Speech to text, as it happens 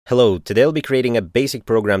Hello, today I'll be creating a basic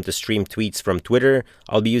program to stream tweets from Twitter.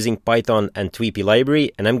 I'll be using Python and Tweepy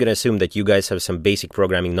library, and I'm going to assume that you guys have some basic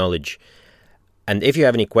programming knowledge. And if you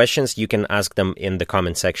have any questions, you can ask them in the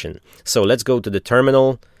comment section. So let's go to the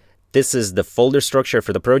terminal. This is the folder structure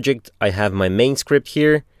for the project. I have my main script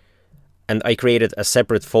here, and I created a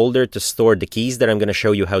separate folder to store the keys that I'm going to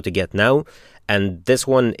show you how to get now. And this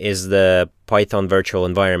one is the Python virtual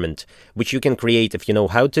environment, which you can create if you know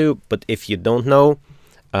how to, but if you don't know,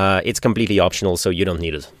 it's completely optional, so you don't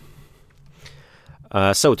need it.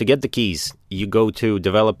 So to get the keys, you go to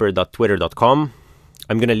developer.twitter.com.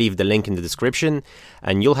 I'm going to leave the link in the description,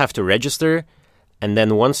 and you'll have to register. And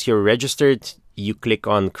then once you're registered, you click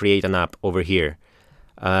on Create an App over here.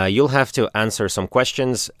 You'll have to answer some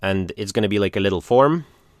questions, and it's going to be like a little form.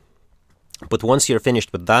 But once you're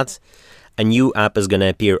finished with that, a new app is going to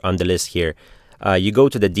appear on the list here. You go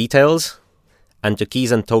to the details and to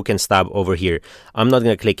keys and tokens tab over here. I'm not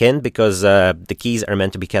going to click in because the keys are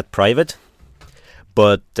meant to be kept private.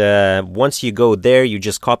 But once you go there, you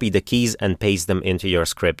just copy the keys and paste them into your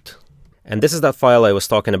script. And this is that file I was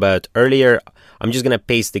talking about earlier. I'm just going to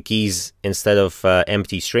paste the keys instead of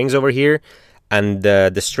empty strings over here. And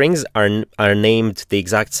the strings are named the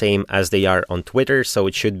exact same as they are on Twitter, so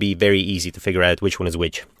it should be very easy to figure out which one is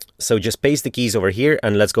which. So just paste the keys over here,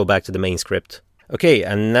 and let's go back to the main script. Okay,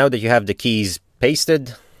 and now that you have the keys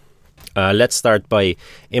pasted, let's start by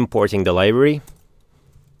importing the library.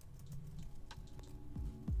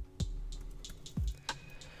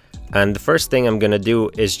 And the first thing I'm going to do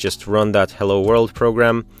is just run that Hello World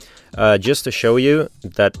program, just to show you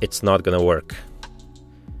that it's not going to work.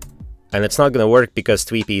 And it's not going to work because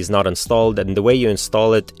Tweepy is not installed, and the way you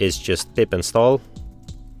install it is just pip install.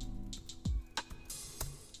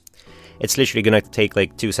 It's literally going to take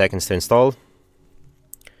like 2 seconds to install.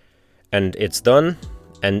 And it's done.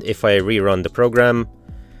 And if I rerun the program,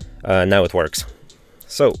 now it works.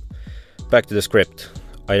 So, back to the script.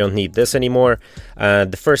 I don't need this anymore.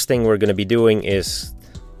 The first thing we're going to be doing is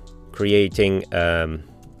creating a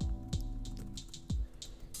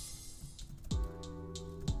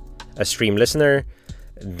stream listener.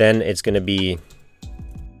 Then it's going to be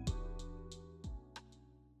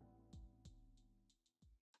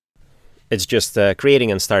just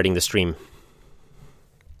creating and starting the stream.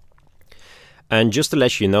 And just to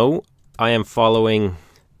let you know, I am following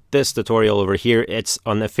this tutorial over here. It's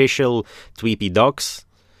on official Tweepy docs.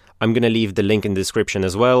 I'm going to leave the link in the description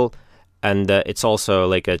as well. And it's also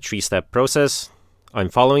like a 3-step process. I'm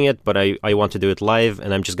following it, but I want to do it live,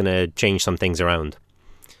 and I'm just going to change some things around.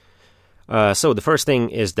 So the first thing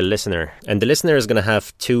is the listener. And the listener is going to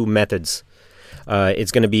have 2 methods.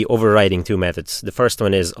 It's going to be overriding 2 methods. The first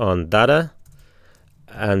one is on data,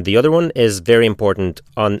 and the other one is very important,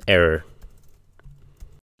 on error.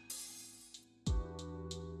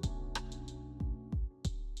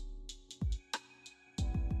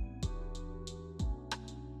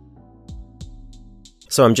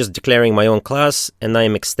 So I'm just declaring my own class, and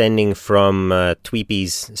I'm extending from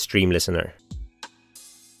Tweepy's stream listener.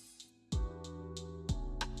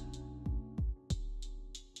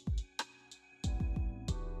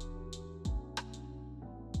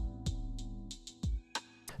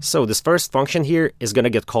 So this first function here is going to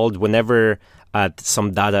get called whenever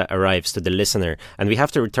some data arrives to the listener. And we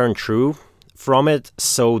have to return true from it,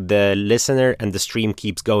 so the listener and the stream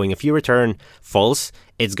keeps going. If you return false,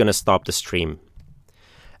 it's going to stop the stream.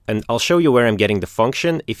 And I'll show you where I'm getting the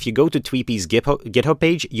function. If you go to Tweepy's GitHub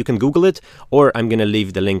page, you can Google it, or I'm going to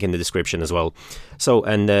leave the link in the description as well. So,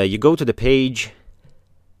 and you go to the page,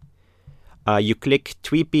 you click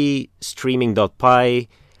Tweepy streaming.py,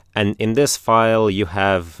 and in this file you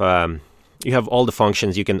have all the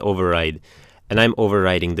functions you can override, and I'm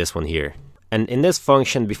overriding this one here. And in this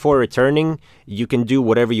function, before returning, you can do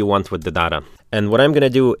whatever you want with the data. And what I'm going to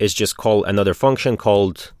do is just call another function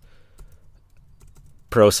called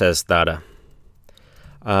process data.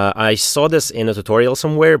 I saw this in a tutorial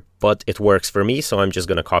somewhere, but it works for me, so I'm just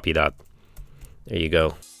going to copy that. There you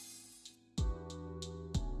go.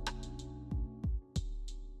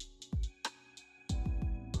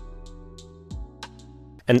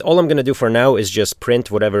 And all I'm going to do for now is just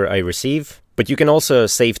print whatever I receive. But you can also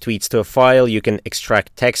save tweets to a file. You can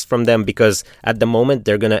extract text from them, because at the moment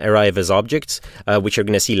they're going to arrive as objects, which you're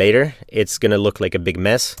going to see later. It's going to look like a big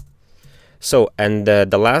mess. So, and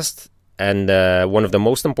the last and one of the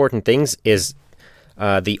most important things is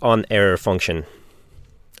the onError function.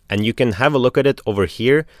 And you can have a look at it over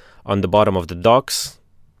here on the bottom of the docs.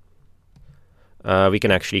 We can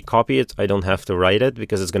actually copy it. I don't have to write it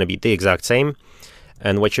because it's going to be the exact same.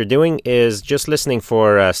 And what you're doing is just listening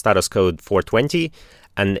for status code 420,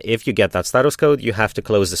 And if you get that status code, you have to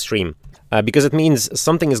close the stream. Because it means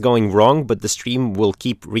something is going wrong, but the stream will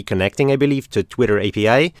keep reconnecting, I believe, to Twitter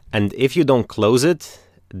API. And if you don't close it,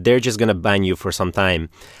 they're just going to ban you for some time.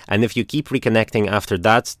 And if you keep reconnecting after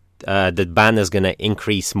that, the ban is going to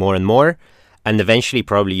increase more and more. And eventually,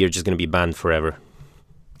 probably, you're just going to be banned forever.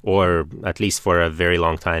 Or at least for a very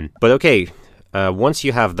long time. But okay, once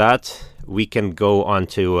you have that, we can go on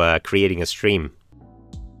to creating a stream.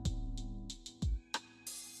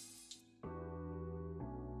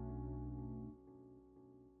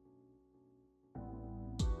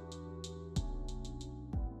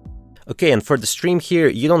 Okay, and for the stream here,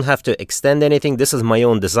 you don't have to extend anything. This is my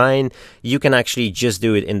own design. You can actually just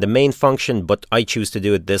do it in the main function, but I choose to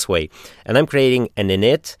do it this way. And I'm creating an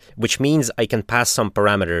init, which means I can pass some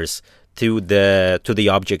parameters to the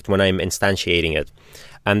object when I'm instantiating it.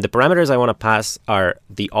 And the parameters I want to pass are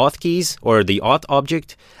the auth keys, or the auth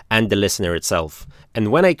object, and the listener itself.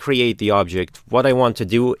 And when I create the object, what I want to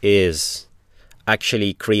do is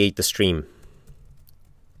actually create the stream.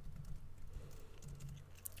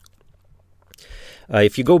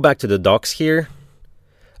 If you go back to the docs here,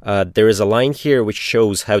 there is a line here which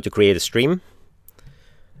shows how to create a stream.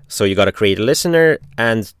 So you got to create a listener,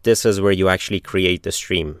 and this is where you actually create the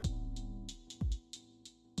stream.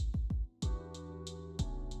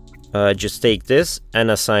 Just take this and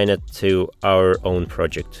assign it to our own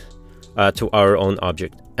project, to our own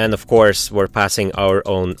object. And of course, we're passing our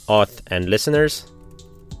own auth and listeners.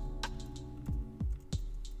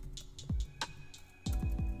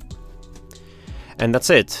 And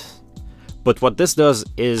that's it. But what this does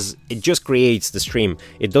is it just creates the stream.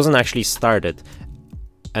 It doesn't actually start it.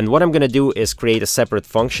 And what I'm going to do is create a separate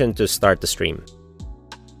function to start the stream.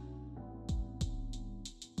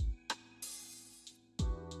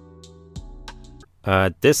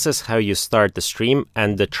 This is how you start the stream,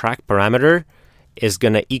 and the track parameter is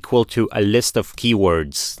going to equal to a list of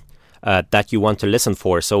keywords that you want to listen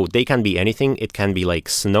for. So they can be anything. It can be like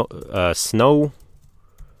snow,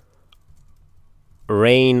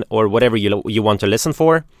 rain, or whatever you want to listen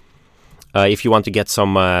for. If you want to get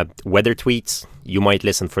some weather tweets, you might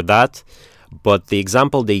listen for that. But the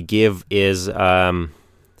example they give is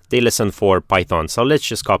they listen for Python. So let's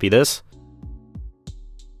just copy this.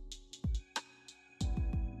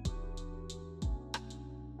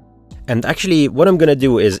 And actually, what I'm going to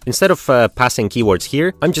do is, instead of passing keywords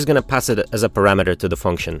here, I'm just going to pass it as a parameter to the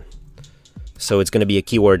function. So it's going to be a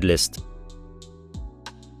keyword list.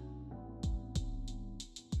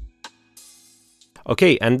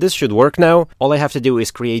 Okay, and this should work now. All I have to do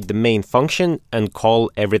is create the main function and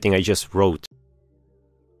call everything I just wrote.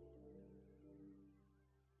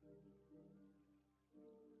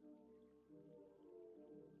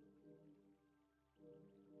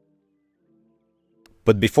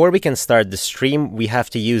 But before we can start the stream, we have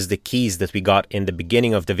to use the keys that we got in the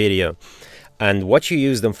beginning of the video. And what you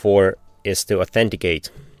use them for is to authenticate.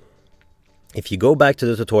 If you go back to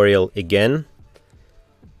the tutorial again,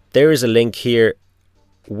 there is a link here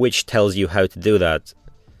which tells you how to do that.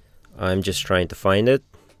 I'm just trying to find it.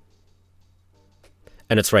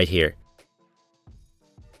 And it's right here.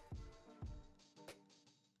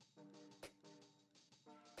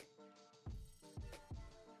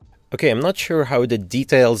 Okay, I'm not sure how the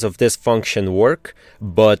details of this function work,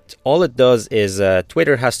 but all it does is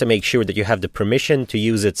Twitter has to make sure that you have the permission to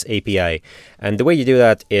use its API. And the way you do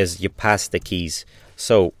that is you pass the keys.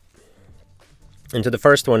 So into the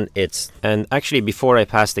first one, and actually before I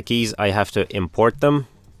pass the keys, I have to import them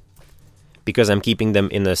because I'm keeping them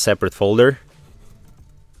in a separate folder.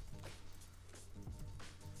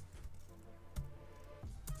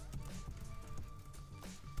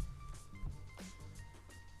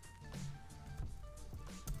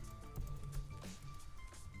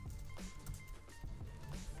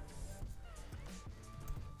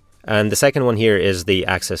 And the second one here is the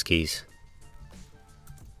access keys.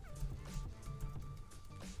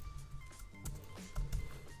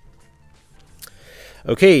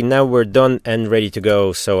 Okay, now we're done and ready to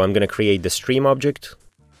go. So I'm going to create the stream object.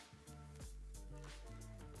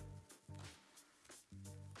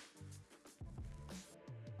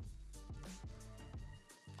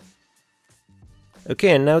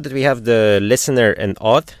 Okay, and now that we have the listener and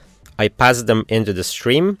auth, I pass them into the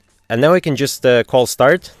stream. And now I can just call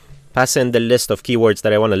start, pass in the list of keywords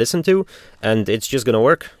that I want to listen to, and it's just going to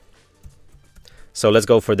work. So let's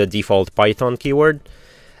go for the default Python keyword.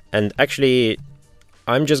 And actually,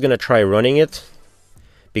 I'm just going to try running it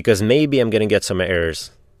because maybe I'm going to get some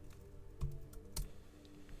errors.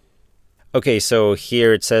 Okay, so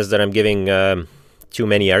here it says that I'm giving too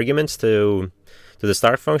many arguments to the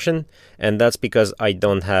start function, and that's because I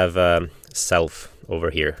don't have self. over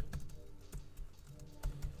here.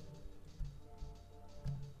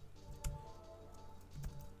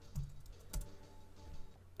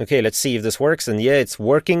 Okay, let's see if this works. And yeah, it's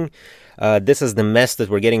working. This is the mess that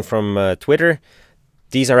we're getting from Twitter.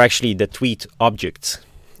 These are actually the tweet objects.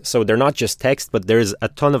 So they're not just text, but there's a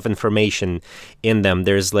ton of information in them.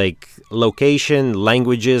 There's like location,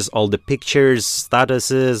 languages, all the pictures,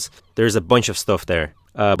 statuses. There's a bunch of stuff there.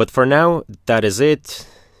 But for now, that is it.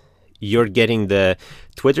 You're getting the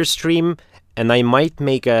Twitter stream, and I might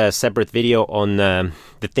make a separate video on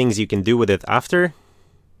the things you can do with it after.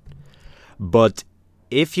 But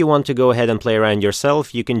if you want to go ahead and play around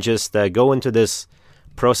yourself, you can just go into this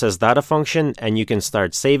process data function and you can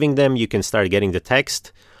start saving them. You can start getting the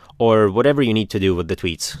text or whatever you need to do with the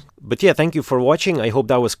tweets. But yeah, thank you for watching. I hope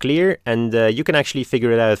that was clear, and you can actually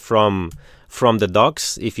figure it out from the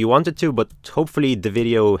docs if you wanted to, but hopefully the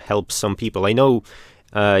video helps some people. I know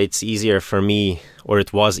it's easier for me, or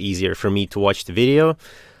it was easier for me to watch the video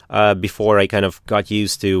before I kind of got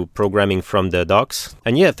used to programming from the docs.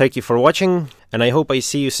 And yeah, thank you for watching, and I hope I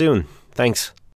see you soon. Thanks.